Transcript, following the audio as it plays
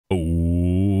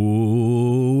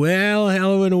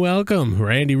welcome.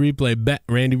 Randy Replay bet,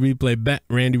 Randy Replay bet,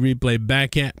 Randy Replay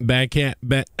back at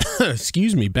bet.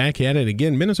 Excuse me, back at it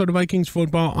again. Minnesota Vikings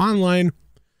football online,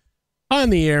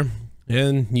 on the air,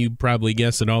 and you probably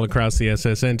guessed it, all across the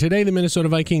SSN. Today, the Minnesota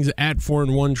Vikings at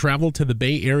 4-1 travel to the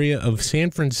Bay Area of San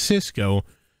Francisco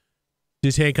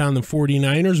to take on the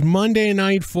 49ers. Monday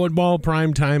Night Football,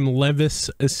 primetime, Levis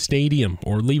Stadium,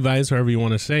 or Levi's, however you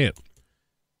want to say it.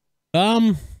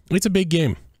 It's a big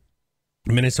game.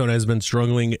 Minnesota has been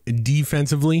struggling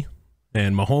defensively,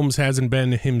 and Mahomes hasn't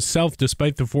been himself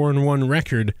despite the 4-1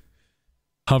 record,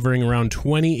 hovering around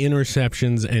 20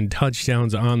 interceptions and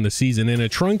touchdowns on the season. In a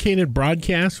truncated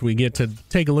broadcast, we get to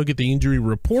take a look at the injury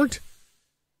report.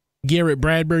 Garrett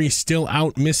Bradbury still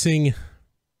out, missing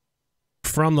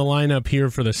from the lineup here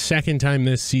for the second time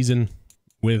this season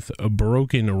with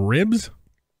broken ribs.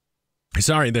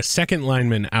 Sorry, the second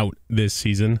lineman out this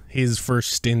season, his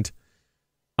first stint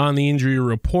on the injury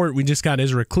report. We just got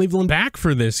Ezra Cleveland back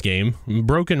for this game.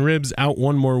 Broken ribs, out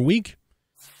one more week.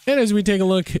 And as we take a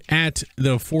look at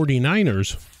the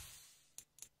 49ers,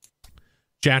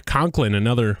 Jack Conklin,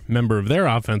 another member of their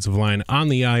offensive line, on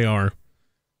the IR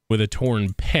with a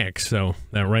torn pec. So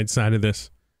that right side of this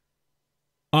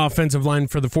offensive line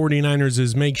for the 49ers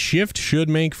is makeshift. Should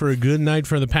make for a good night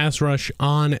for the pass rush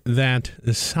on that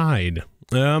side.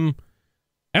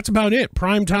 That's about it.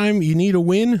 Prime time, you need a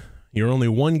win. You're only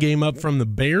one game up from the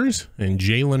Bears and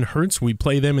Jalen Hurts. We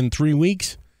play them in 3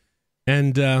 weeks.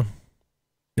 And, oh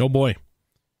boy. This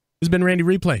has been Randy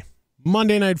Replay.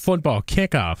 Monday Night Football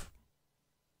kickoff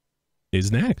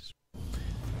is next.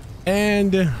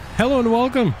 And hello and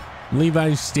welcome.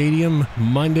 Levi Stadium,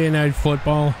 Monday Night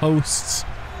Football hosts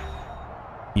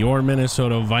your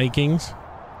Minnesota Vikings.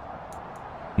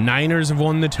 Niners have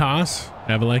won the toss,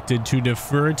 have elected to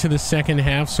defer to the second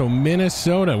half. So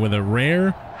Minnesota with a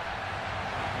rare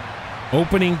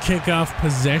opening kickoff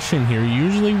possession here.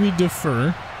 Usually we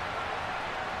defer.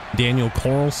 Daniel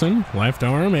Carlson, left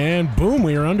arm, and boom,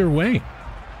 we are underway.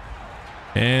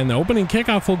 And the opening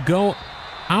kickoff will go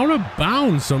out of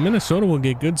bounds, so Minnesota will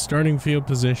get good starting field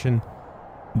position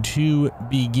to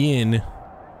begin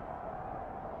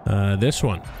this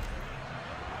one.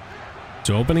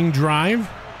 So opening drive.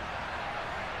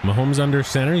 Mahomes under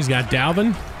center. He's got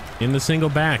Dalvin in the single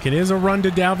back. It is a run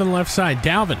to Dalvin left side.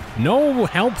 Dalvin, no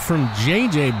help from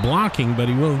JJ blocking, but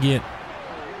he will get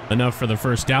enough for the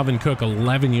first. Dalvin Cook,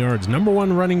 11 yards. Number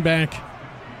one running back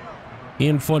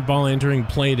in football entering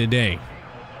play today.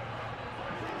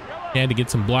 He had to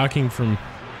get some blocking from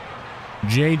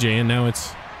JJ, and now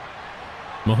it's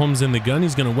Mahomes in the gun.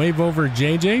 He's going to wave over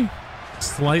JJ.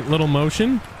 Slight little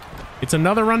motion. It's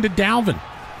another run to Dalvin.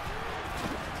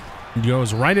 He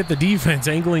goes right at the defense,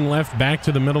 angling left back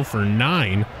to the middle for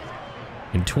 9.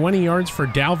 And 20 yards for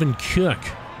Dalvin Cook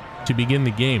to begin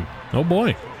the game. Oh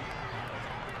boy.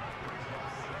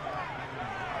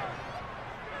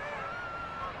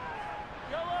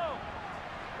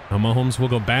 Now Mahomes will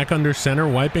go back under center,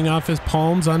 wiping off his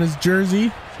palms on his jersey,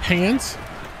 pants.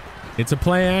 It's a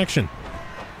play action.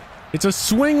 It's a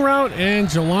swing route, and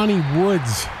Jelani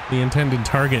Woods, the intended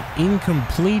target,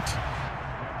 incomplete.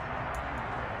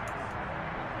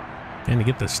 And to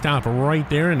get the stop right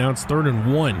there, and now it's 3rd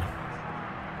and 1.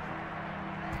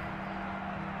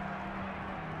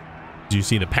 Do you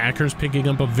see the Packers picking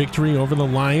up a victory over the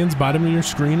Lions? Bottom of your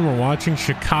screen, we're watching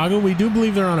Chicago. We do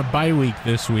believe they're on a bye week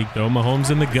this week, though.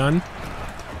 Mahomes in the gun.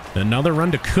 Another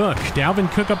run to Cook.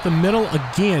 Dalvin Cook up the middle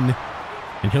again,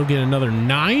 and he'll get another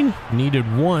 9.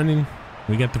 Needed 1, and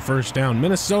we get the first down.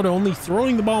 Minnesota only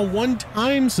throwing the ball 1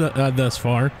 time thus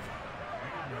far.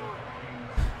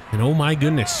 And oh my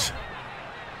goodness.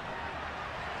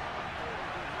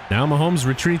 Now Mahomes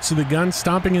retreats to the gun,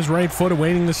 stomping his right foot,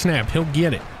 awaiting the snap. He'll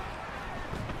get it.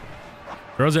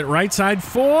 Throws it right side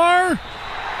for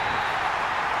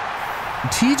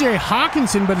TJ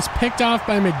Hawkinson, but it's picked off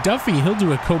by McDuffie. He'll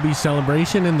do a Kobe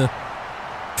celebration, and the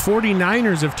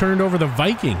 49ers have turned over the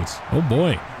Vikings. Oh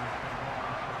boy.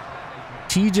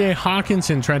 TJ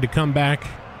Hawkinson tried to come back,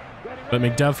 but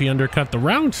McDuffie undercut the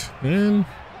route, and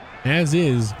as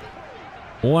is,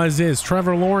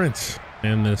 Trevor Lawrence,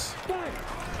 and this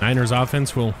Niners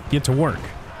offense will get to work.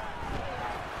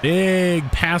 Big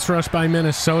pass rush by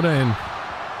Minnesota, and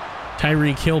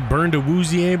Tyreek Hill burned to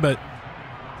Wouzier, but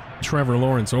Trevor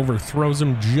Lawrence overthrows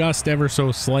him just ever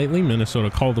so slightly.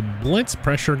 Minnesota called a blitz.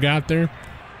 Pressure got there.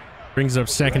 Brings up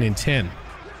 2nd and 10.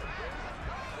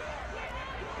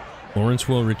 Lawrence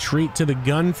will retreat to the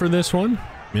gun for this one.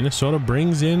 Minnesota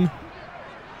brings in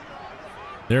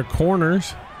their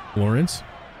corners. Lawrence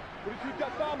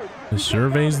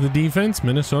surveys the defense.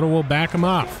 Minnesota will back him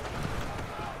off.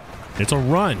 It's a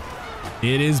run.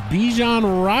 It is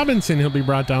Bijan Robinson. He'll be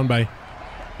brought down by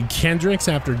Kendricks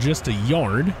after just a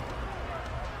yard.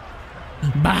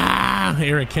 Bah!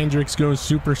 Eric Kendricks goes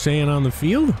Super Saiyan on the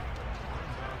field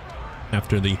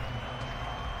after the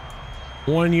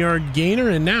 1 yard gainer.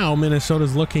 And now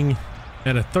Minnesota's looking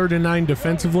at a 3rd and 9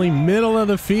 defensively. Middle of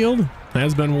the field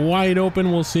has been wide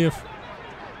open. We'll see if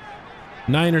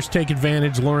Niners take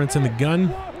advantage. Lawrence in the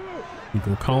gun.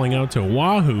 People calling out to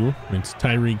Wahoo. It's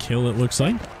Tyreek Hill, it looks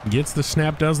like. Gets the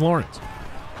snap, does Lawrence.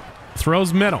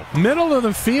 Throws middle. Middle of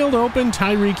the field open.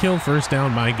 Tyreek Hill, first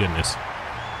down. My goodness.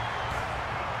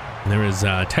 There is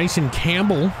Tyson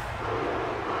Campbell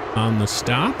on the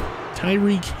stop.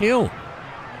 Tyreek Hill,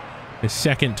 his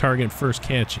second target, first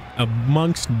catch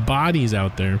amongst bodies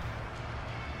out there.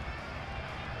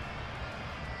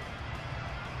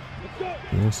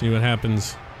 We'll see what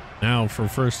happens now for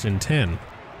 1st and 10.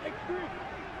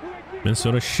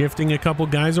 Minnesota shifting a couple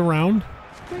guys around.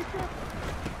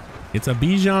 It's a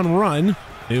Bijan run.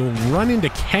 They will run into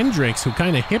Kendricks, who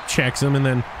kind of hip checks him, and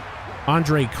then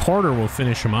Andre Carter will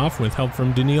finish him off with help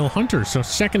from Daniil Hunter. So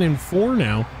 2nd and 4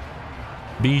 now.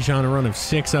 Bijan a run of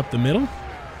 6 up the middle.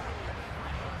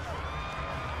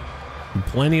 And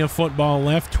plenty of football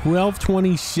left.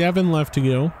 12:27 left to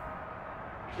go.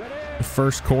 The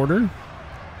first quarter.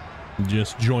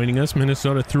 Just joining us,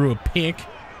 Minnesota threw a pick.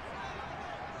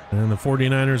 And the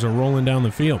 49ers are rolling down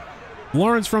the field.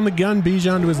 Lawrence from the gun,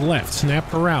 Bijan to his left. Snap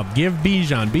corralled. Give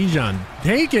Bijan. Bijan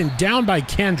taken down by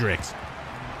Kendricks.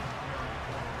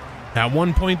 At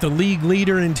one point, the league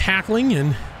leader in tackling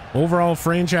and overall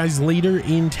franchise leader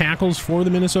in tackles for the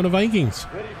Minnesota Vikings.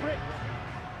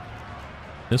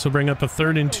 This will bring up a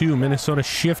 3rd and 2. Minnesota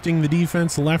shifting the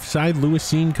defense left side. Lewis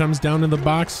Seen comes down to the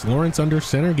box. Lawrence under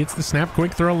center, gets the snap.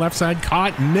 Quick throw left side.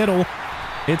 Caught middle.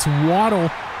 It's Waddle.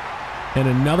 And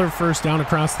another first down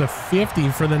across the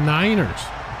 50 for the Niners.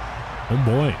 Oh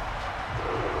boy.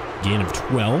 Gain of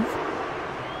 12.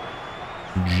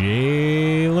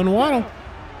 Jalen Waddle.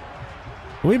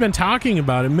 We've been talking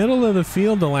about it. Middle of the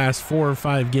field the last 4 or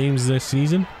 5 games this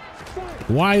season.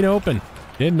 Wide open.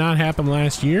 Did not happen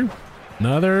last year.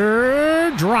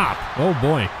 Another drop. Oh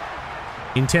boy.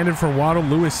 Intended for Waddle.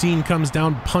 Lewis Seen comes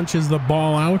down, punches the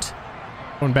ball out.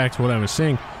 Going back to what I was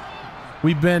saying.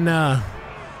 We've been, I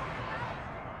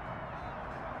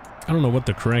don't know what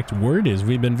the correct word is.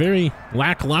 We've been very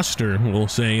lackluster, we'll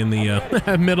say, in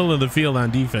the middle of the field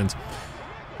on defense.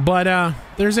 But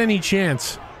there's any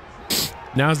chance.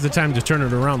 Now's the time to turn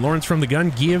it around. Lawrence from the gun.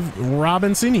 Give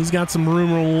Robinson. He's got some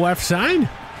room left side.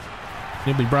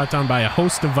 He'll be brought down by a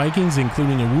host of Vikings,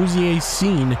 including a Awuzie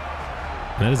Seen.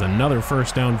 That is another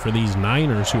first down for these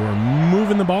Niners, who are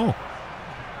moving the ball.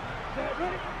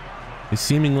 He's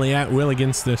seemingly at will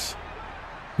against this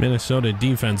Minnesota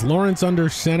defense. Lawrence under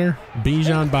center.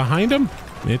 Bijan behind him.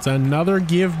 It's another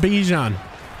give Bijan.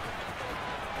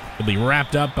 He'll be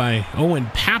wrapped up by Owen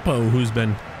Papo, who's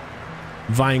been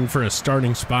vying for a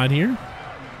starting spot here.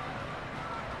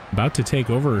 About to take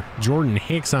over Jordan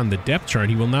Hicks on the depth chart.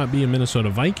 He will not be a Minnesota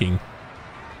Viking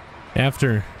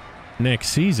after next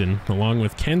season, along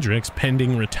with Kendricks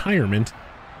pending retirement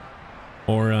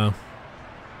or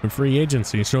free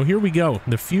agency. So here we go.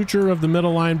 The future of the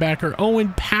middle linebacker,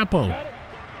 Owen Papo,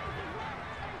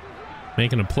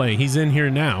 making a play. He's in here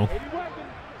now.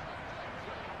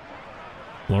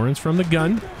 Lawrence from the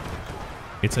gun.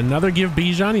 It's another give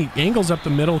Bijan. He angles up the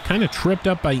middle, kind of tripped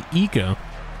up by Ika.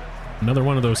 Another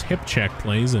one of those hip check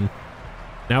plays, and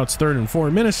now it's 3rd and 4.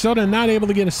 Minnesota not able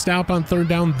to get a stop on 3rd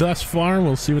down thus far.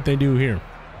 We'll see what they do here.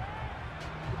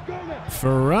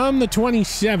 From the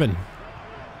 27.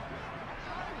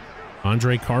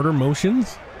 Andre Carter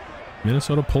motions.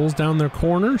 Minnesota pulls down their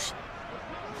corners.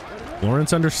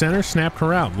 Lawrence under center. Snap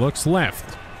corral. Looks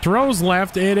left. Throws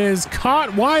left. It is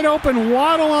caught wide open.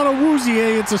 Waddle on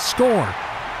Awuzie. It's a score.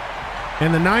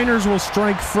 And the Niners will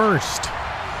strike first.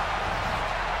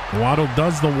 Waddle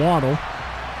does the waddle.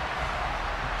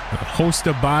 A host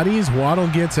of bodies. Waddle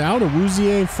gets out.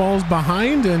 Awuzie falls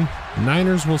behind, and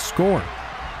Niners will score.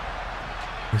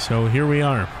 So here we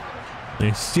are.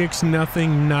 A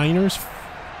 6-0 Niners.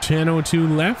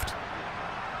 10:02 left.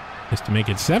 Just to make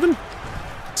it 7.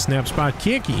 Snap spot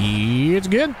kick. It's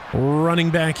good.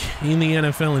 Running back in the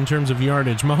NFL in terms of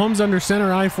yardage. Mahomes under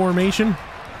center, I formation.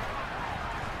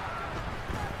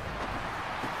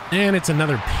 And it's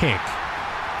another pick.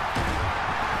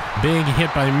 Big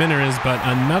hit by Miners, but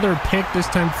another pick. This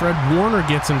time Fred Warner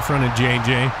gets in front of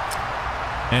JJ.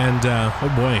 And,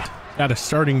 oh boy, got a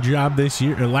starting job this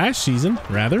year, or last season,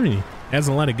 rather. He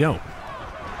hasn't let it go.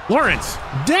 Lawrence,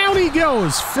 down he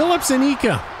goes. Phillips and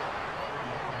Ika.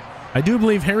 I do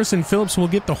believe Harrison Phillips will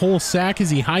get the whole sack as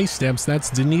he high steps. That's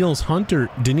Daniil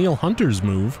Hunter's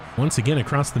move. Once again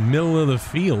across the middle of the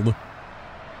field.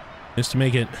 Just to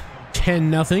make it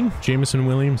 10-0. Jamison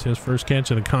Williams, his first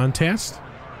catch of the contest.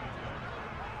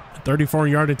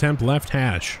 34-yard attempt left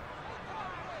hash.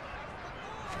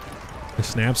 The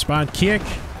snap spot kick.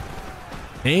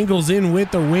 Angles in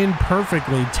with the wind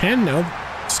perfectly. 10-0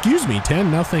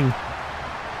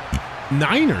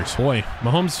 Niners. Boy,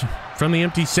 Mahomes from the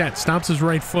empty set stops his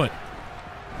right foot.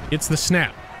 Gets the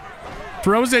snap.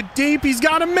 Throws it deep. He's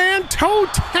got a man. Toe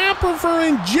tapper for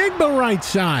Njigba right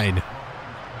side.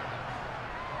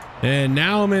 And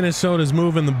now Minnesota's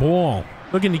moving the ball.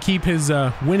 Looking to keep his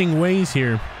winning ways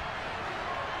here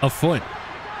afoot.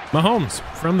 Mahomes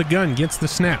from the gun gets the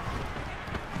snap.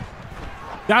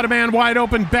 Got a man wide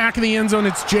open, back of the end zone.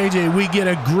 It's JJ. We get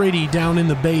a gritty down in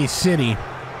the Bay City.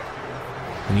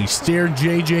 And he stared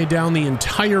JJ down the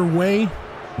entire way.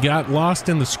 Got lost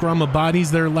in the scrum of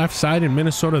bodies there left side, and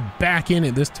Minnesota back in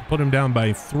it this to put him down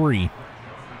by 3.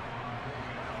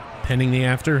 Pending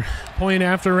the point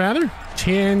after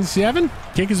 10-7.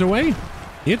 Kick is away.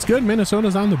 It's good.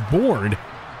 Minnesota's on the board.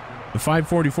 The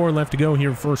 5:44 left to go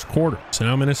here first quarter. So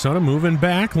now Minnesota moving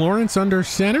back. Lawrence under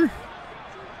center.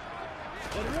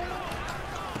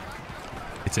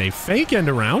 It's a fake end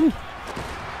around.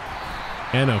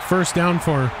 And a first down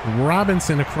for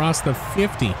Robinson across the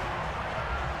 50.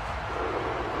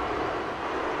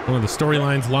 One of the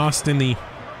storylines lost in the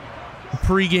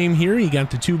pregame here. You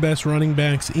got the 2 best running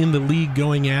backs in the league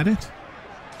going at it.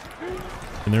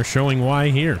 And they're showing why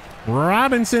here.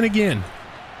 Robinson again.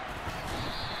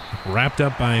 Wrapped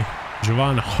up by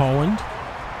Javon Holland.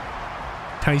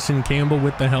 Tyson Campbell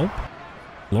with the help.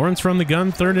 Lawrence from the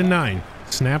gun, 3rd and 9.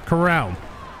 Snap corralled.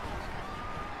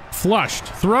 Flushed.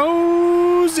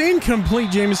 Throws incomplete.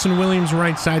 Jamison Williams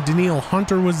right side. Daniil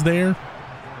Hunter was there.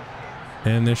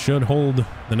 And this should hold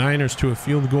the Niners to a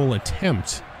field goal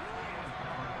attempt.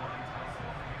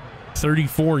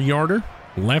 34-yarder.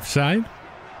 Left side.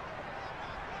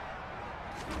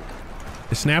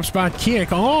 The snap spot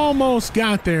kick almost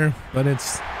got there, but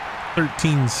it's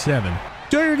 13-7.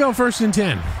 There you go, 1st and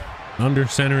 10. Under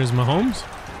center is Mahomes.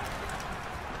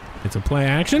 It's a play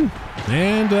action,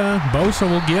 and Bosa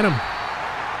will get him.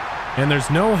 And there's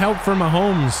no help for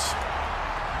Mahomes.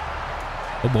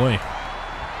 Oh boy.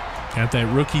 Got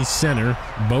that rookie center.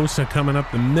 Bosa coming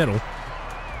up the middle.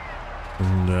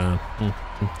 And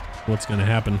what's going to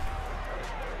happen?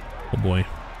 Oh boy.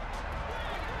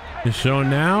 So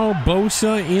now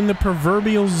Bosa in the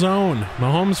proverbial zone.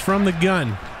 Mahomes from the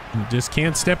gun. Just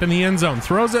can't step in the end zone.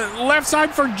 Throws it left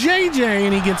side for JJ,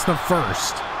 and he gets the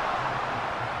first.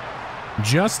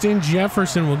 Justin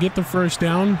Jefferson will get the first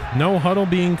down. No huddle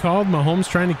being called. Mahomes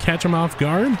trying to catch him off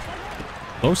guard.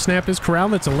 Low snap is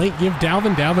corralled. That's a late give.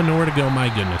 Dalvin nowhere to go. My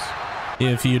goodness.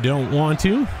 If you don't want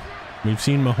to, we've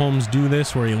seen Mahomes do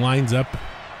this where he lines up.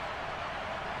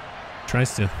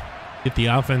 Tries to get the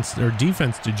offense or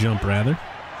defense to jump rather.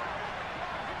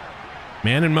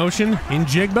 Man in motion.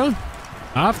 Njigba.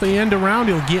 Off the end around.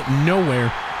 He'll get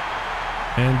nowhere.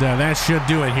 And that should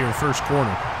do it here first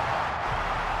quarter.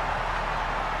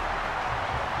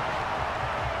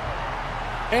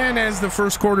 And as the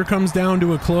first quarter comes down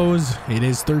to a close, it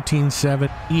is 13-7.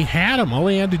 He had him. All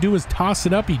he had to do was toss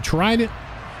it up. He tried it.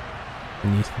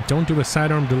 And you don't do a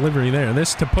sidearm delivery there.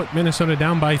 This to put Minnesota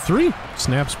down by 3.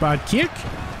 Snap spot kick.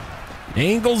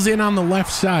 Angles in on the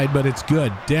left side, but it's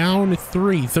good. Down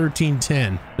 3,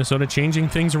 13-10. Minnesota changing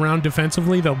things around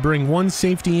defensively. They'll bring one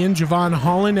safety in. Javon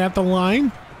Holland at the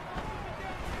line.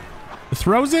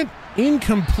 Throws it.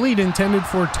 Incomplete. Intended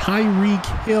for Tyreek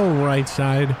Hill right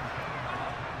side.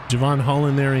 Javon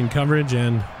Holland there in coverage,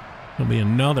 and there'll be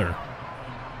another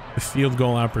field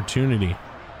goal opportunity.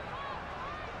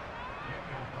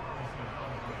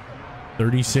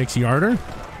 36-yarder.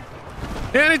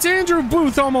 And it's Andrew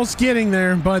Booth almost getting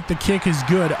there, but the kick is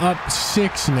good. Up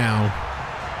 6 now.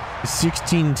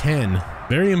 16-10.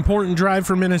 Very important drive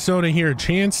for Minnesota here.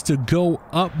 Chance to go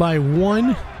up by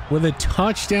 1 with a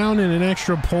touchdown and an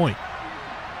extra point.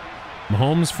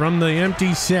 Mahomes from the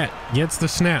empty set gets the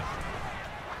snap.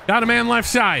 Got a man left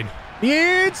side.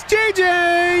 It's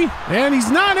JJ! And he's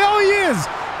not. Oh, he is!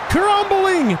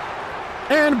 Crumbling!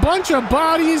 And a bunch of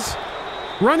bodies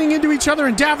running into each other,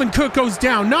 and Dalvin Cook goes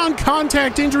down.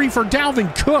 Non-contact injury for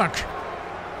Dalvin Cook.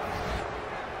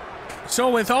 So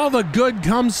with all the good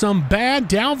comes some bad.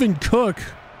 Dalvin Cook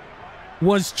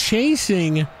was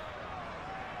chasing.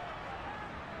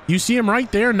 You see him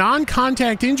right there.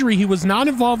 Non-contact injury. He was not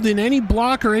involved in any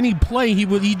block or any play.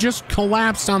 He just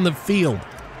collapsed on the field.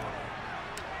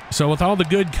 So with all the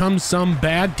good comes some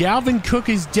bad. Dalvin Cook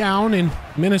is down and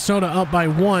Minnesota up by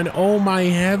 1. Oh my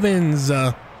heavens.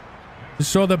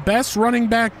 So the best running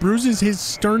back bruises his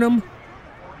sternum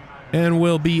and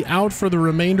will be out for the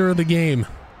remainder of the game.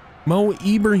 Mo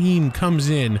Ibrahim comes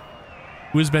in,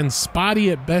 who has been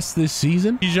spotty at best this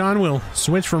season. Bijan will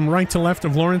switch from right to left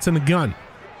of Lawrence in the gun.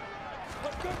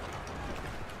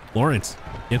 Lawrence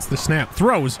gets the snap,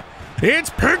 throws.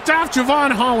 It's picked off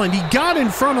Javon Holland. He got in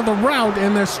front of the route,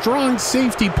 and the strong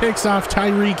safety picks off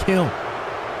Tyreek Hill.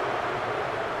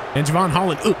 And Javon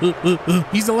Holland,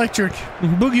 he's electric.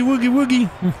 Boogie, woogie,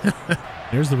 woogie.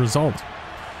 There's the result.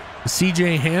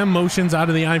 CJ Ham motions out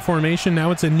of the I formation.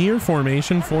 Now it's a near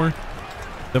formation for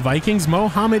the Vikings.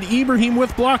 Mohamed Ibrahim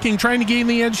with blocking, trying to gain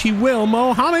the edge. He will.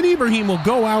 Mohamed Ibrahim will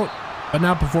go out, but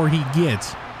not before he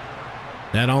gets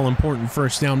that all-important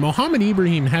first down. Mohamed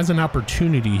Ibrahim has an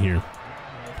opportunity here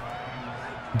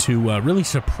to really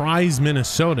surprise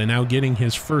Minnesota, now getting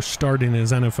his first start in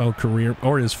his NFL career,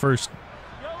 or his first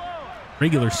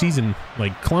regular season,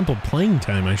 like clump of playing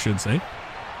time, I should say.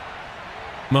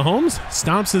 Mahomes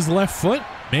stomps his left foot.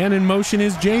 Man in motion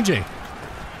is JJ.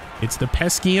 It's the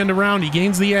pesky end around. He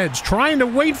gains the edge, trying to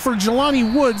wait for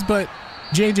Jelani Woods, but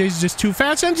JJ's just too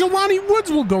fast, and Jelani Woods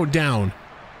will go down.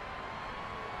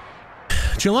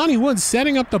 Jelani Woods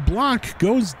setting up the block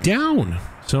goes down.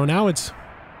 So now it's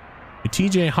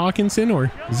TJ Hawkinson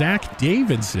or Zach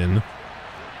Davidson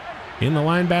in the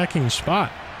linebacking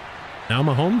spot. Now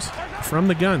Mahomes from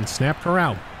the gun. Snap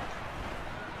corral.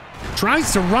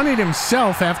 Tries to run it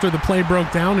himself after the play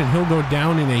broke down, and he'll go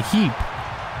down in a heap.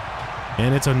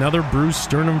 And it's another bruised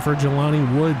sternum for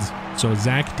Jelani Woods. So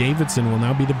Zach Davidson will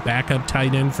now be the backup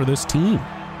tight end for this team.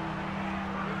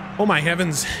 Oh my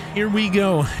heavens, here we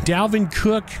go. Dalvin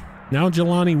Cook, now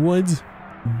Jelani Woods.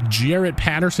 Jarrett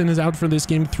Patterson is out for this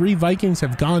game. 3 Vikings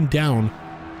have gone down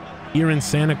here in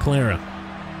Santa Clara.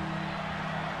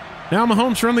 Now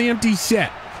Mahomes from the empty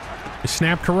set. The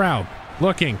snap corral,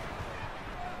 looking.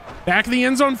 Back of the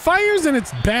end zone, fires, and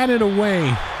it's batted away.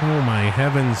 Oh my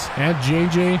heavens, at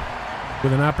JJ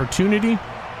with an opportunity.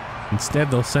 Instead,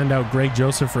 they'll send out Greg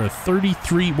Joseph for a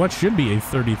 33, what should be a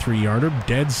 33-yarder,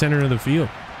 dead center of the field.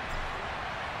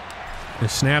 The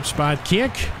snap spot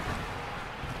kick.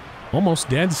 Almost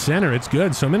dead center. It's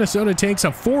good. So Minnesota takes a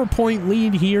 4-point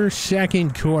lead here,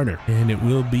 second quarter. And it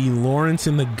will be Lawrence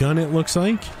in the gun, it looks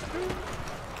like.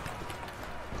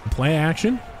 Play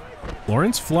action.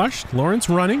 Lawrence flushed. Lawrence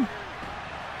running.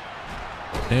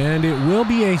 And it will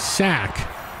be a sack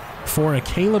for a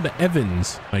Caleb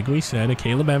Evans. Like we said, a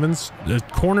Caleb Evans, the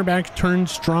cornerback turned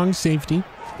strong safety.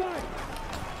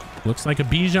 Looks like a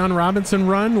Bijan Robinson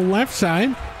run left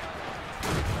side.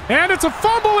 And it's a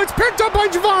fumble. It's picked up by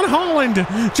Javon Holland.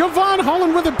 Javon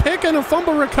Holland with a pick and a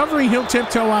fumble recovery. He'll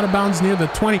tiptoe out of bounds near the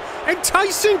 20. And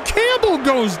Tyson Campbell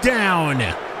goes down.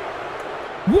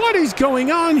 What is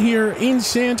going on here in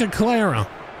Santa Clara?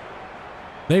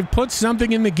 They've put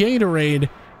something in the Gatorade.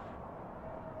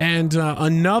 And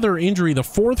another injury. The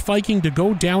 4th Viking to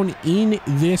go down in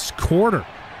this quarter.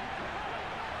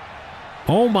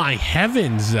 Oh my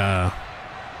heavens.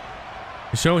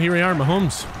 So here we are,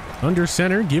 Mahomes. Under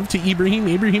center, give to Ibrahim.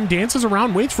 Ibrahim dances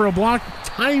around, waits for a block.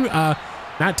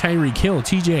 Not Tyreek Hill.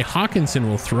 TJ Hawkinson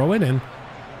will throw it, and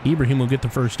Ibrahim will get the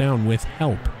first down with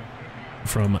help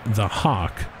from the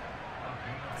Hawk.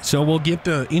 So we'll get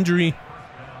the injury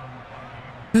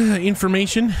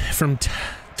information from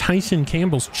Tyson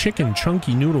Campbell's Chicken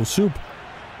Chunky Noodle Soup,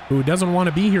 who doesn't want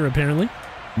to be here apparently,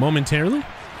 momentarily.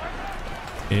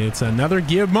 It's another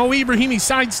give. Mo Ibrahim, he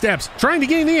sidesteps, trying to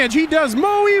gain the edge. He does.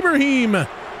 Mo Ibrahim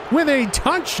with a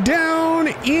touchdown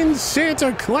in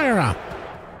Santa Clara.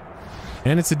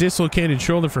 And it's a dislocated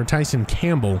shoulder for Tyson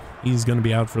Campbell. He's going to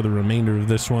be out for the remainder of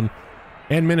this one.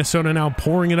 And Minnesota now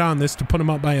pouring it on this to put him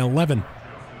up by 11.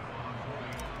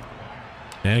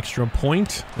 Extra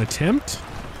point attempt.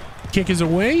 Kick is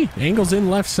away. Angles in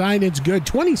left side. It's good.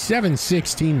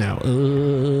 27-16 now.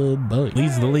 But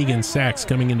leads the league in sacks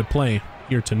coming into play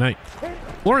here tonight.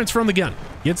 Lawrence from the gun.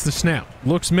 Gets the snap.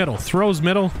 Looks middle. Throws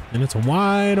middle. And it's a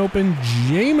wide open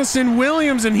Jameson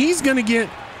Williams. And he's going to get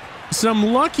some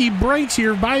lucky breaks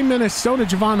here by Minnesota.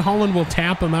 Javon Holland will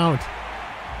tap him out.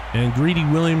 And Greedy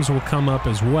Williams will come up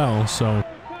as well. So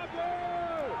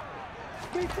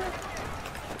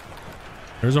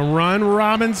there's a run.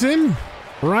 Robinson.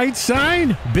 Right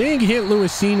side. Big hit.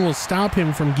 Lewisine will stop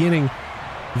him from getting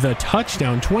the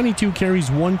touchdown. 22 carries,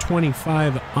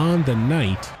 125 on the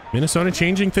night. Minnesota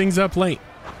changing things up late.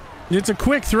 It's a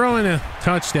quick throw and a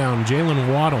touchdown.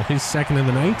 Jalen Waddle, his second of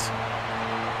the night.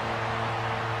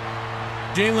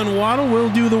 Jalen Waddle will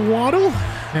do the waddle.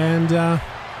 And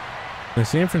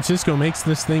San Francisco makes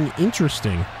this thing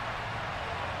interesting.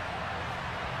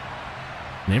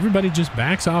 And everybody just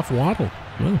backs off Waddle.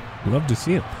 Well, love to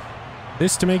see it.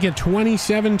 This to make it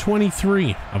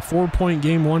 27-23. A 4-point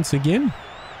game once again.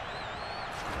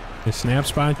 The snap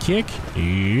spot kick.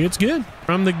 It's good.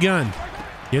 From the gun.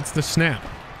 Gets the snap.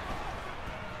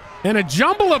 And a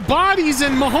jumble of bodies,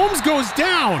 and Mahomes goes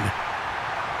down.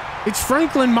 It's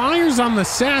Franklin Myers on the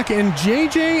sack, and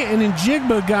JJ and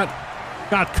Njigba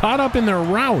got caught up in their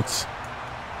routes.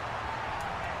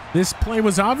 This play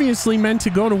was obviously meant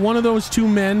to go to one of those two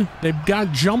men. They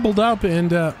got jumbled up,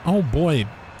 and oh boy,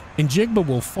 Njigba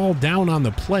will fall down on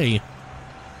the play,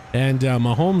 and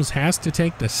Mahomes has to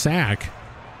take the sack.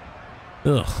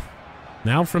 Ugh.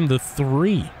 Now from the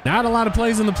 3. Not a lot of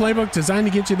plays in the playbook designed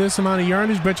to get you this amount of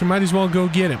yardage, but you might as well go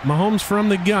get it. Mahomes from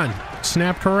the gun.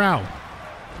 Snap corral.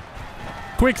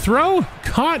 Quick throw.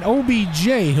 Caught OBJ.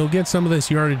 He'll get some of this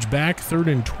yardage back.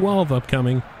 3rd and 12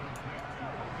 upcoming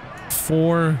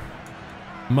for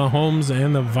Mahomes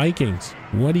and the Vikings.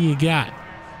 What do you got?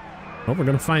 Oh, we're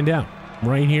going to find out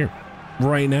right here,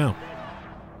 right now.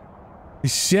 The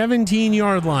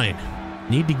 17-yard line.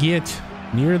 Need to get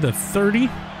near the 30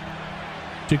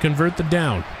 to convert the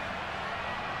down.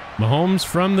 Mahomes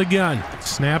from the gun.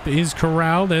 Snap is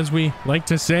corralled, as we like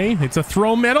to say. It's a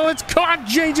throw middle. It's caught.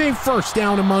 JJ first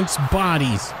down amongst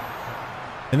bodies.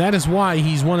 And that is why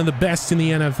he's one of the best in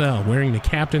the NFL, wearing the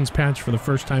captain's patch for the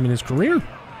first time in his career.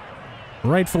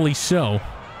 Rightfully so.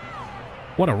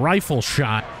 What a rifle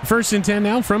shot. 1st and 10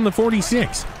 now from the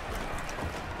 46.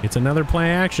 It's another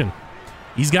play action.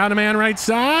 He's got a man right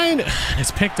side.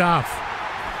 It's picked off.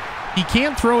 He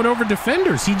can't throw it over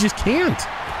defenders. He just can't.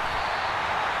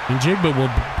 And Njigba will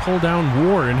pull down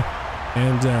Ward,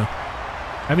 and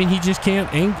I mean, he just can't.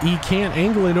 He can't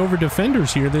angle it over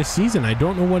defenders here this season. I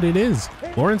don't know what it is.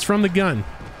 Lawrence from the gun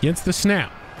gets the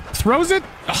snap, throws it.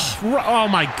 Oh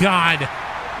my God!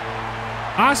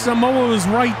 Asamoah was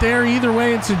right there. Either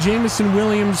way, it's a Jameson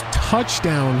Williams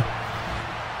touchdown.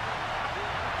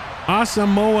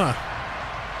 Asamoah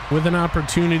with an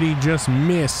opportunity, just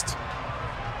missed.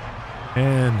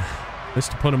 And this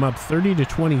to put him up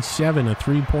 30-27, a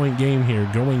 3-point game here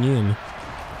going in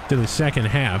to the second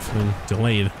half, and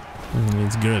delayed.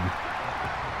 It's good.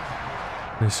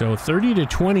 And so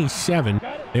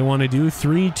 30-27. They want to do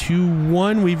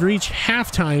 3-2-1. We've reached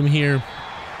halftime here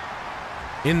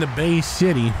in the Bay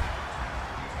City.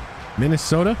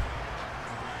 Minnesota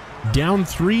down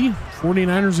 3.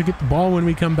 49ers will get the ball when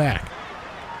we come back.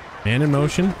 Man in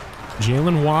motion.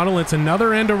 Jalen Waddle. It's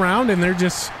another end around, and they're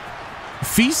just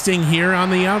feasting here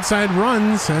on the outside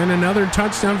runs, and another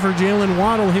touchdown for Jalen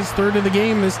Waddle, his 3rd of the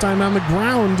game, this time on the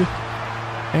ground.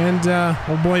 And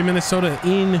oh boy, Minnesota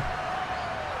in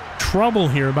trouble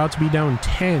here, about to be down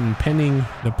 10 pending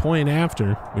the point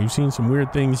after. We've seen some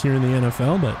weird things here in the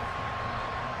NFL, but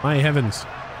my heavens,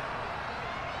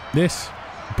 this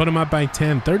put them up by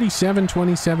 10.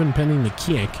 37-27 pending the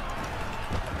kick,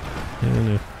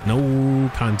 and no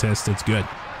contest. It's good.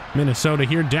 Minnesota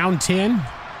here down 10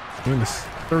 in the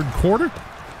 3rd quarter.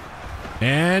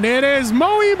 And it is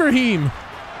Mo Ibrahim.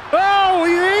 Oh,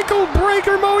 the ankle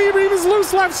breaker. Mo Ibrahim is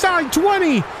loose left side.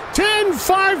 20, 10,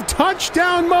 5,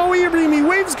 touchdown Mo Ibrahim. He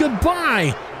waves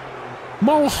goodbye.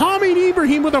 Mohamed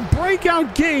Ibrahim with a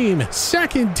breakout game.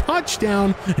 2nd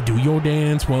touchdown. Do your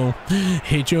dance, Mo.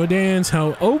 Hit your dance.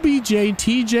 How OBJ,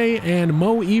 TJ, and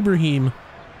Mo Ibrahim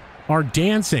are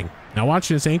dancing. Now watch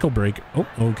this ankle break. Oh,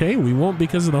 okay. We won't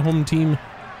because of the home team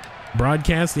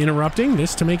broadcast interrupting.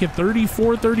 This to make it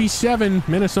 34-37.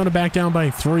 Minnesota back down by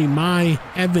 3. My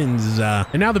Evans.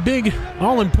 And now the big,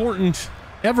 all-important,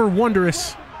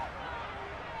 ever-wondrous,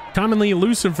 commonly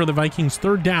elusive for the Vikings,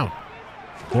 3rd down.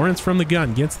 Lawrence from the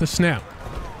gun gets the snap.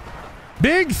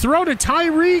 Big throw to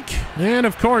Tyreek. And,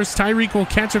 of course, Tyreek will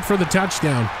catch it for the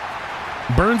touchdown.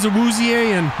 Burns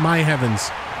Awuzie, and my heavens,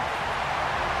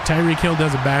 Tyreek Hill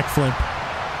does a backflip.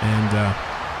 And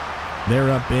they're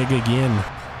up big again.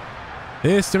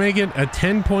 This to make it a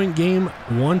 10-point game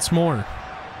once more.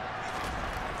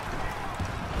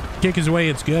 Kick is away.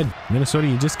 It's good. Minnesota,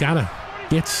 you just got to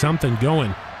get something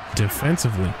going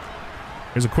defensively.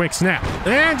 There's a quick snap.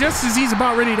 And just as he's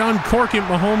about ready to uncork it,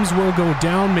 Mahomes will go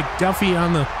down. McDuffie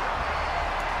on the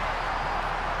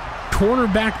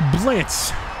cornerback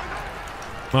blitz.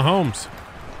 Mahomes.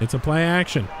 It's a play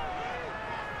action.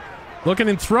 Looking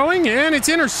and throwing, and it's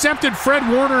intercepted. Fred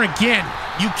Warner again.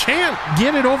 You can't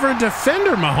get it over a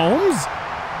defender, Mahomes.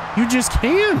 You just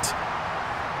can't.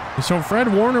 So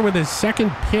Fred Warner with his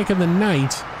 2nd pick of the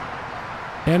night.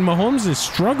 And Mahomes is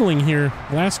struggling here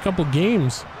last couple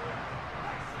games,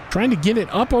 trying to get it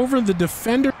up over the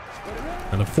defender.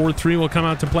 And the 4-3 will come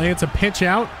out to play. It's a pitch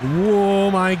out. Oh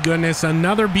my goodness.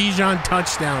 Another Bijan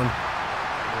touchdown.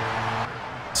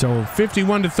 So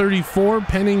 51-34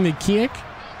 pending the kick.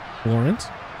 Lawrence.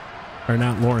 Or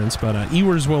not Lawrence, but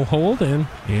Ewers will hold, and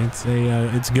it's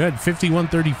good.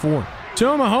 51-34.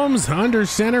 So Mahomes under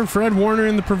center, Fred Warner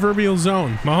in the proverbial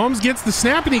zone. Mahomes gets the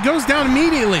snap and he goes down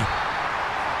immediately.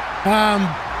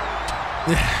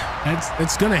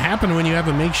 It's going to happen when you have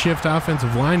a makeshift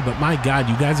offensive line, but my God,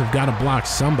 you guys have got to block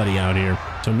somebody out here.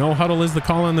 So no huddle is the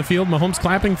call on the field. Mahomes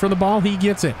clapping for the ball. He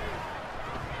gets it.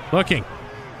 Looking.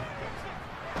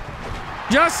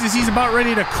 Just as he's about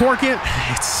ready to cork it,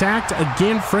 it's sacked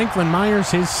again. Franklin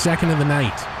Myers, his second of the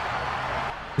night.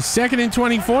 Second and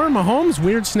 24. Mahomes,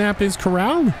 weird snap is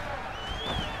corralled.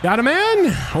 Got a man,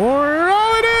 or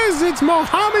oh, it is. It's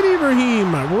Mohamed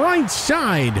Ibrahim, right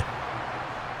side.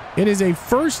 It is a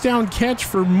first down catch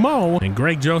for Mo. And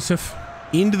Greg Joseph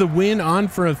into the win on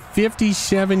for a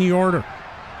 57-yarder.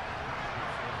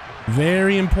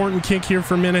 Very important kick here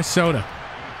for Minnesota.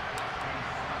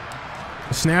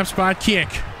 A snap spot kick.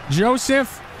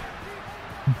 Joseph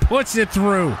puts it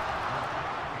through.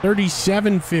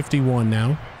 37-51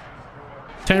 now.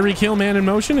 Tyreek Hill man in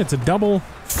motion. It's a double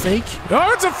fake.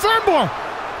 Oh, it's a fumble.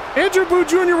 Andrew Booth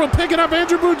Jr. will pick it up.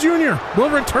 Andrew Booth Jr. will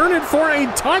return it for a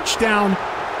touchdown.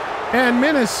 And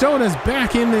Minnesota's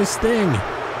back in this thing.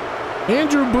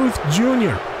 Andrew Booth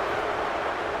Jr.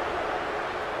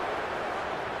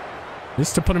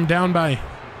 This to put him down by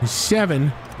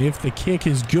 7 if the kick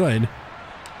is good.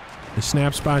 The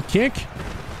snap spot kick.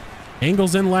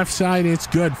 Angles in left side. It's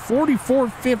good.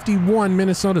 44-51.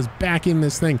 Minnesota's back in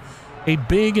this thing. A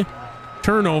big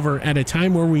turnover at a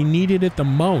time where we needed it the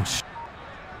most.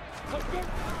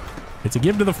 It's a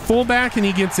give to the fullback, and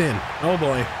he gets in. Oh,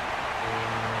 boy.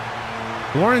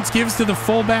 Lawrence gives to the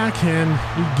fullback, and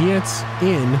he gets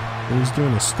in. He's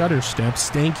doing a stutter step,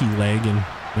 stanky leg, and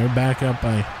they're back up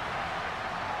by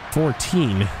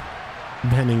 14,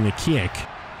 pending the kick.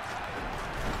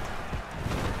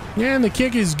 Yeah, and the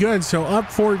kick is good, so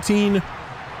up 14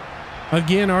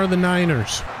 again are the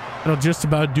Niners. That'll just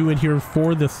about do it here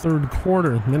for the third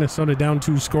quarter. Minnesota down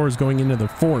 2 scores going into the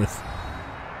fourth.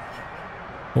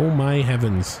 Oh my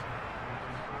heavens.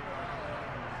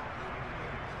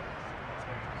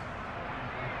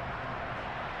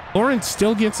 Lawrence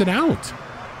still gets it out.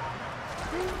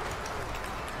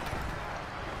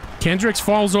 Kendricks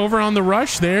falls over on the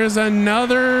rush. There's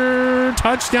another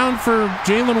touchdown for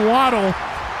Jalen Waddle.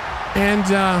 And,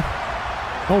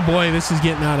 oh boy, this is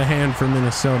getting out of hand for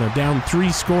Minnesota. Down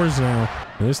 3 scores now.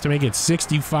 This to make it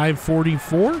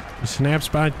 65-44. Snap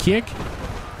spot kick.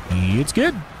 It's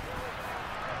good.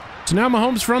 So now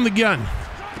Mahomes from the gun.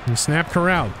 And snap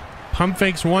corralled. Pump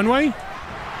fakes one way.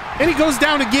 And he goes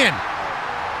down again.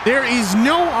 There is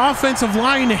no offensive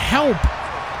line help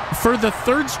for the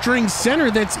third string center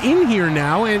that's in here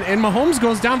now. And Mahomes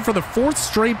goes down for the 4th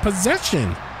straight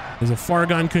possession. There's a far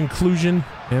gone conclusion,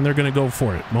 and they're going to go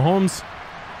for it. Mahomes,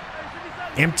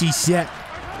 empty set,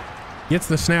 gets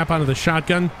the snap out of the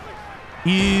shotgun.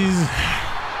 He's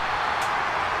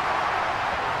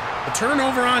a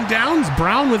turnover on downs.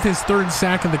 Brown with his 3rd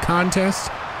sack of the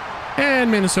contest, and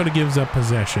Minnesota gives up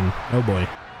possession. Oh boy.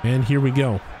 And here we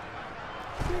go.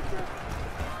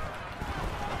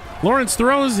 Lawrence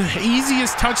throws,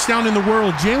 easiest touchdown in the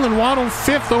world. Jalen Waddle,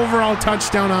 5th overall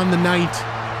touchdown on the night.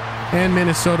 And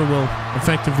Minnesota will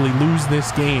effectively lose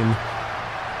this game.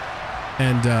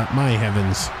 And my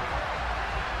heavens.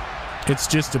 It's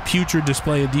just a putrid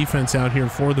display of defense out here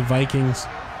for the Vikings.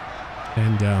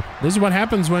 And this is what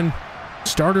happens when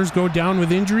starters go down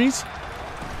with injuries.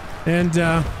 And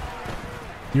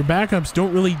your backups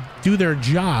don't really do their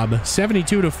job.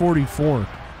 72-44.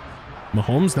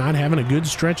 Mahomes not having a good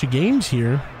stretch of games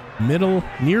here.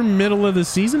 Near middle of the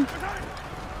season.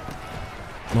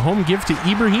 Mahomes gives to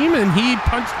Ibrahim, and he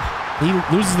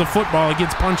loses the football. It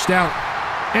gets punched out.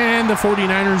 And the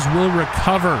 49ers will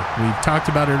recover. We've talked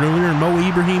about it earlier. Mo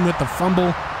Ibrahim with the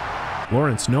fumble.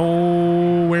 Lawrence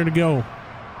nowhere to go.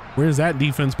 Where's that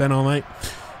defense been all night?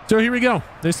 So here we go.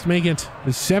 This to make it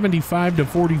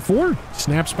 75-44.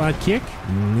 Snap spot kick.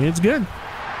 It's good.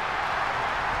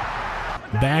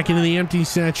 Back into the empty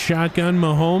set shotgun.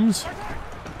 Mahomes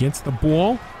gets the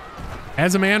ball.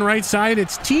 As a man right side,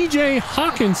 it's TJ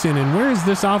Hawkinson. And where has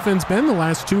this offense been the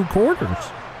last 2 quarters?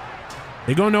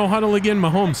 They go no huddle again.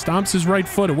 Mahomes stomps his right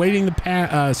foot, awaiting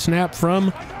the snap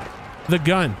from the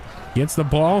gun. Gets the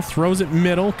ball, throws it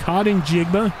middle, caught in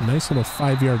Jigba. Nice little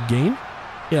 5-yard gain.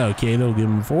 Yeah, okay, they'll give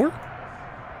him 4.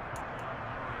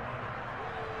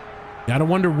 Gotta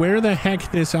wonder where the heck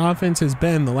this offense has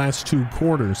been the last 2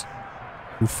 quarters.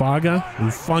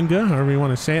 Ufunga, however you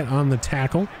want to say it, on the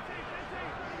tackle.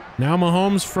 Now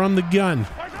Mahomes from the gun.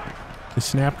 The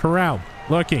snap corral.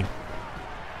 Looking.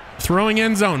 Throwing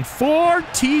end zone for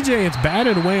TJ. It's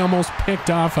batted away, almost picked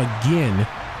off again.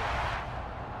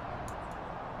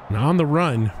 And on the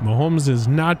run, Mahomes has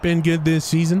not been good this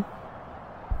season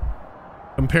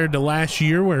compared to last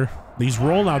year where these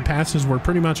rollout passes were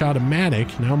pretty much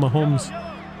automatic. Now Mahomes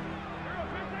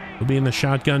will be in the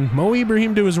shotgun. Mo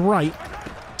Ibrahim to his right.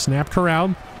 Snap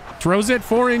corralled. Throws it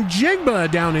for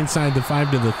Njigba down inside the 5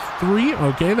 to the 3.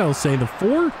 Okay, they'll say the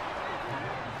 4.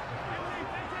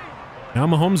 Now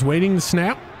Mahomes waiting the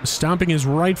snap. Stomping his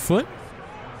right foot.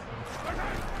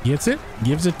 Gets it.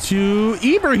 Gives it to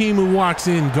Ibrahim, who walks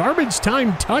in. Garbage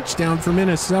time touchdown for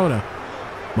Minnesota.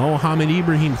 Mohamed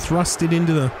Ibrahim thrust it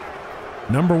into the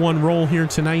 #1 role here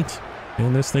tonight.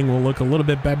 And this thing will look a little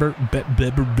bit better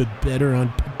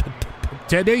on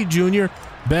today, Junior.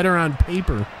 Better on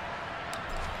paper.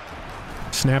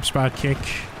 Snap spot kick.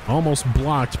 Almost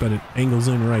blocked, but it angles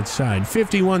in right side.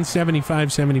 51,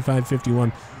 75, 75,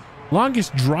 51.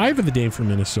 Longest drive of the day for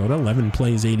Minnesota. 11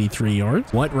 plays, 83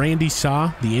 yards. What Randy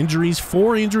saw, the injuries,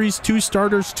 4 injuries, 2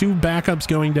 starters, 2 backups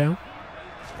going down.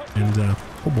 And,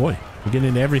 oh boy, we'll get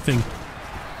into everything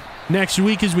next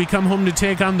week as we come home to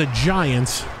take on the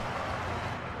Giants.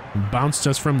 Bounced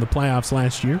us from the playoffs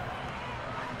last year.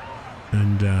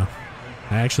 And,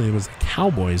 actually, it was the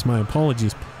Cowboys. My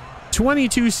apologies.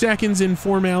 22 seconds in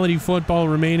formality football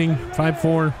remaining.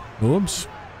 5-4. Oops.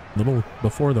 A little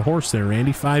before the horse there,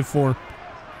 Randy. 5-4.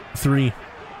 3,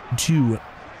 2,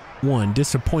 1.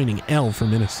 Disappointing L for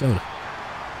Minnesota.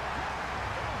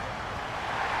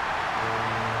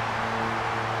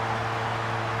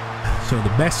 So the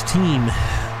best team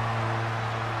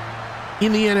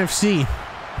in the NFC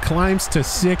climbs to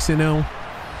 6-0.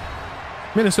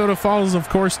 Minnesota falls, of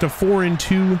course, to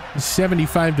 4-2,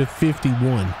 75 to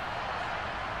 51.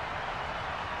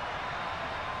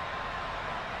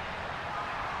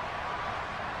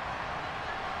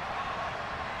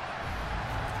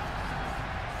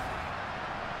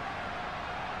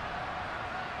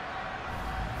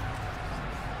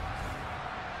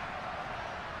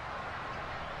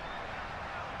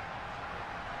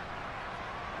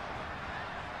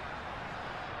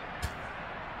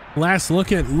 Last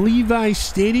look at Levi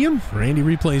Stadium. Randy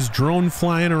replays drone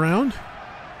flying around.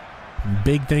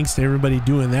 Big thanks to everybody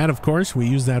doing that, of course. We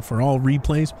use that for all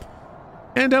replays.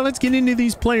 And let's get into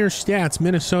these player stats.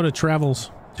 Minnesota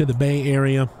travels to the Bay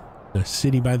Area, the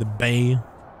city by the bay,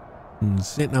 and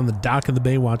sitting on the dock of the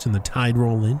bay watching the tide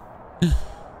roll in.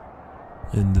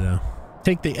 And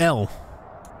take the L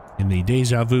in the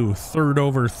deja vu third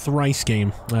over thrice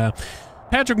game.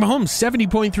 Patrick Mahomes,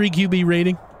 70.3 QB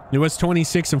rating. It was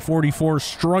 26 and 44,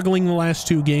 struggling the last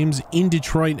 2 games in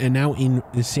Detroit and now in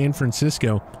San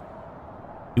Francisco.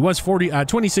 He was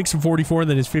 26 and 44.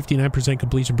 That is 59%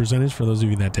 completion percentage. For those of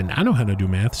you that did not know how to do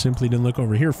math, simply didn't look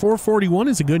over here. 441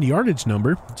 is a good yardage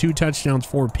number. 2 touchdowns,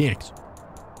 4 picks.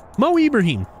 Mo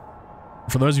Ibrahim.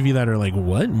 For those of you that are like,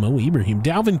 what? Mo Ibrahim.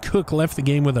 Dalvin Cook left the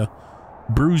game with a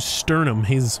bruised sternum.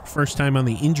 His first time on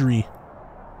the injury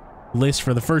list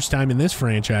for the first time in this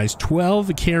franchise.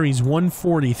 12 carries,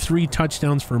 140, 3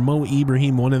 touchdowns for Mo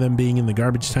Ibrahim, one of them being in the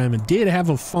garbage time, and did have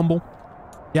a fumble.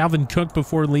 Dalvin Cook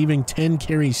before leaving, 10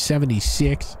 carries,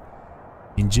 76.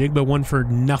 Njigba 1 for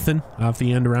nothing off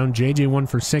the end around. JJ 1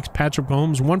 for 6. Patrick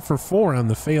Mahomes 1 for 4 on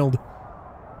the failed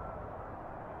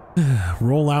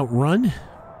rollout run.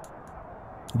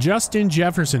 Justin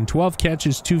Jefferson, 12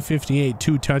 catches, 258,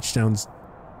 2 touchdowns.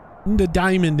 The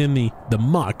diamond in the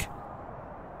muck.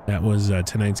 That was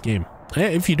tonight's game.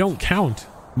 If you don't count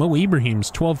Mo Ibrahim's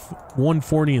 12,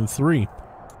 140, and 3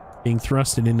 being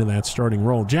thrusted into that starting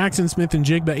role. Jackson Smith and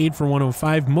Jigba 8 for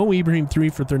 105. Mo Ibrahim 3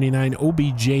 for 39.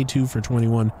 OBJ 2 for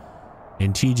 21.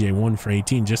 And TJ 1 for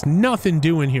 18. Just nothing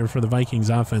doing here for the Vikings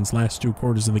offense last 2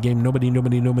 quarters of the game. Nobody,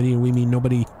 we mean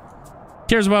nobody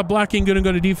cares about blocking. Gonna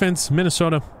go to defense.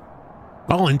 Minnesota,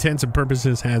 all intents and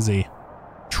purposes, has a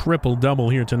triple-double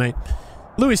here tonight.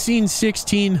 Lewis Cine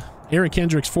 16. Eric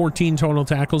Kendricks 14 total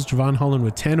tackles. Javon Holland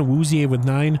with 10. Awuzie with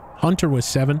 9. Hunter with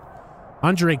 7.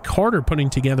 Andre Carter putting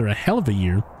together a hell of a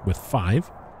year with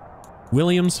 5.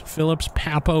 Williams, Phillips,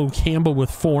 Papo, Campbell with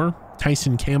 4.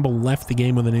 Tyson Campbell left the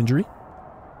game with an injury.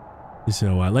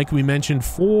 So, like we mentioned,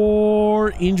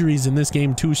 4 injuries in this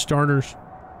game, 2 starters.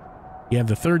 You have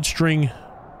the third string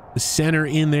center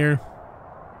in there.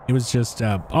 It was just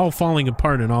all falling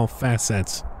apart in all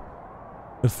facets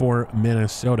for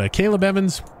Minnesota. Caleb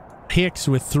Evans, Hicks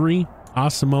with 3,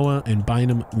 Asamoah and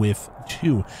Bynum with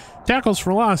 2. Tackles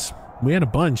for loss, we had a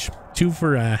bunch. 2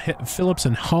 for Phillips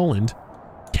and Holland.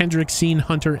 Kendrick, Scene,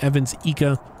 Hunter, Evans,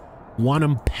 Ika,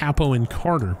 Wanham, Papo, and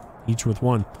Carter, each with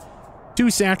 1. 2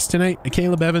 sacks tonight,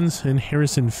 Caleb Evans and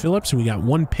Harrison Phillips. We got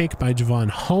 1 pick by Javon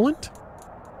Holland.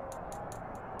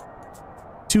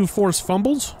 2 forced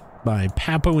fumbles by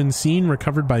Papo and Scene,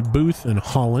 recovered by Booth and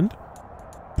Holland.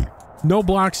 No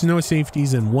blocks, no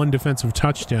safeties, and 1 defensive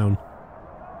touchdown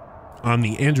on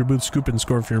the Andrew Booth scoop and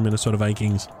score for your Minnesota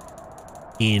Vikings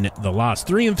in the loss.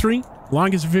 3-3,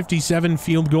 longest 57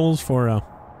 field goals for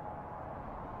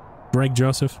Greg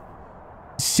Joseph.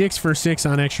 6 for 6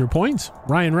 on extra points.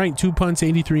 Ryan Wright, 2 punts,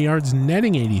 83 yards,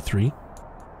 netting 83.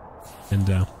 And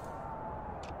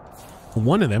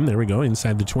one of them, there we go,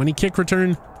 inside the 20. Kick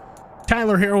return,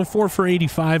 Tyler Harrell, 4 for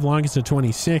 85, longest of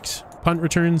 26. Punt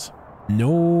returns,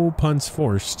 no punts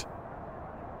forced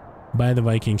by the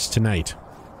Vikings tonight.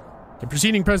 The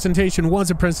preceding presentation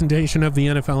was a presentation of the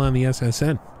NFL on the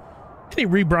SSN. Any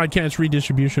rebroadcast,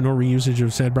 redistribution, or reusage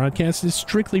of said broadcast is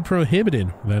strictly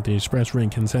prohibited without the express written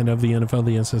consent of the NFL,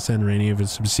 the SSN, or any of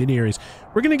its subsidiaries.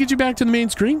 We're going to get you back to the main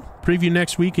screen. Preview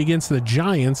next week against the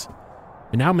Giants.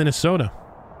 And now Minnesota,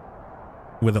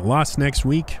 with a loss next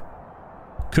week,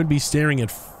 could be staring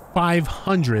at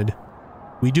 500.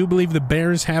 We do believe the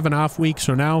Bears have an off week,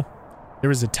 so now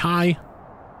there is a tie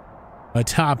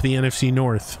atop the NFC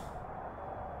North.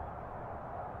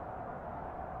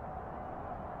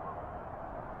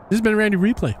 This has been Randy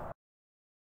Replay.